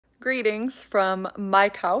Greetings from my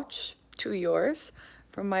couch to yours,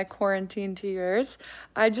 from my quarantine to yours.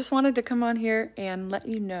 I just wanted to come on here and let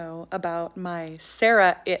you know about my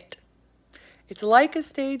Sarah It. It's like a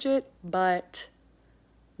Stage It, but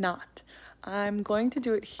not. I'm going to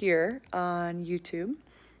do it here on YouTube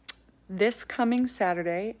this coming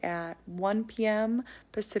Saturday at 1 p.m.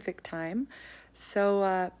 Pacific time.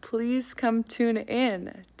 So please come tune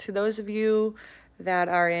in. To those of you that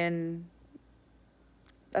are in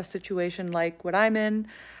a situation like what I'm in,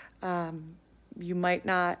 you might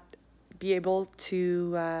not be able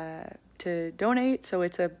to donate, so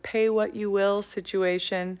it's a pay what you will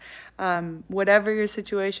situation. Whatever your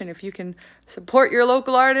situation, if you can support your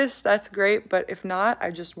local artists, that's great, but if not,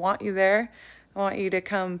 I just want you there. I want you to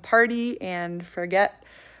come party and forget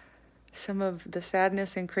some of the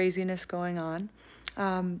sadness and craziness going on.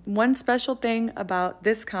 One special thing about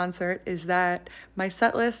this concert is that my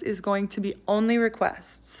set list is going to be only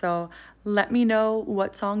requests. So let me know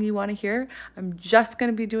what song you want to hear. I'm just going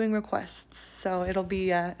to be doing requests, so it'll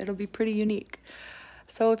be pretty unique.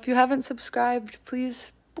 So if you haven't subscribed,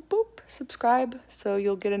 please boop, boop, subscribe so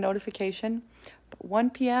you'll get a notification. But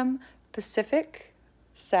 1 p.m. Pacific,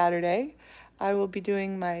 Saturday, I will be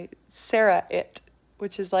doing my Sarah It,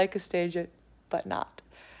 which is like a Stage It, but not.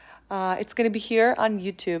 It's going to be here on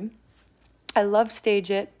YouTube. I love Stage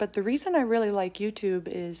It, but the reason I really like YouTube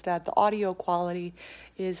is that the audio quality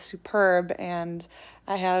is superb, and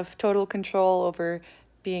I have total control over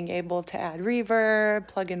being able to add reverb,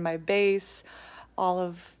 plug in my bass, all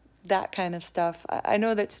of that kind of stuff. I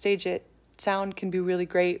know that Stage It sound can be really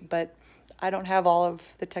great, but I don't have all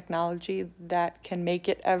of the technology that can make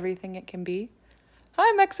it everything it can be.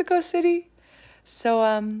 Hi, Mexico City!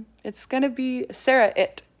 So it's going to be Sarah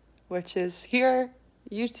It, which is here,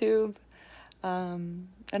 YouTube, and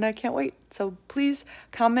I can't wait. So please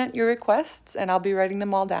comment your requests, and I'll be writing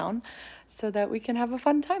them all down so that we can have a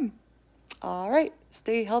fun time. All right,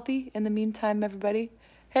 stay healthy in the meantime, everybody.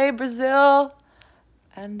 Hey, Brazil!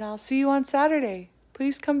 And I'll see you on Saturday.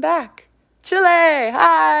 Please come back. Chile,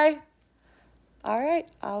 hi! All right,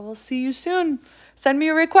 I will see you soon. Send me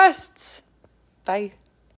your requests. Bye.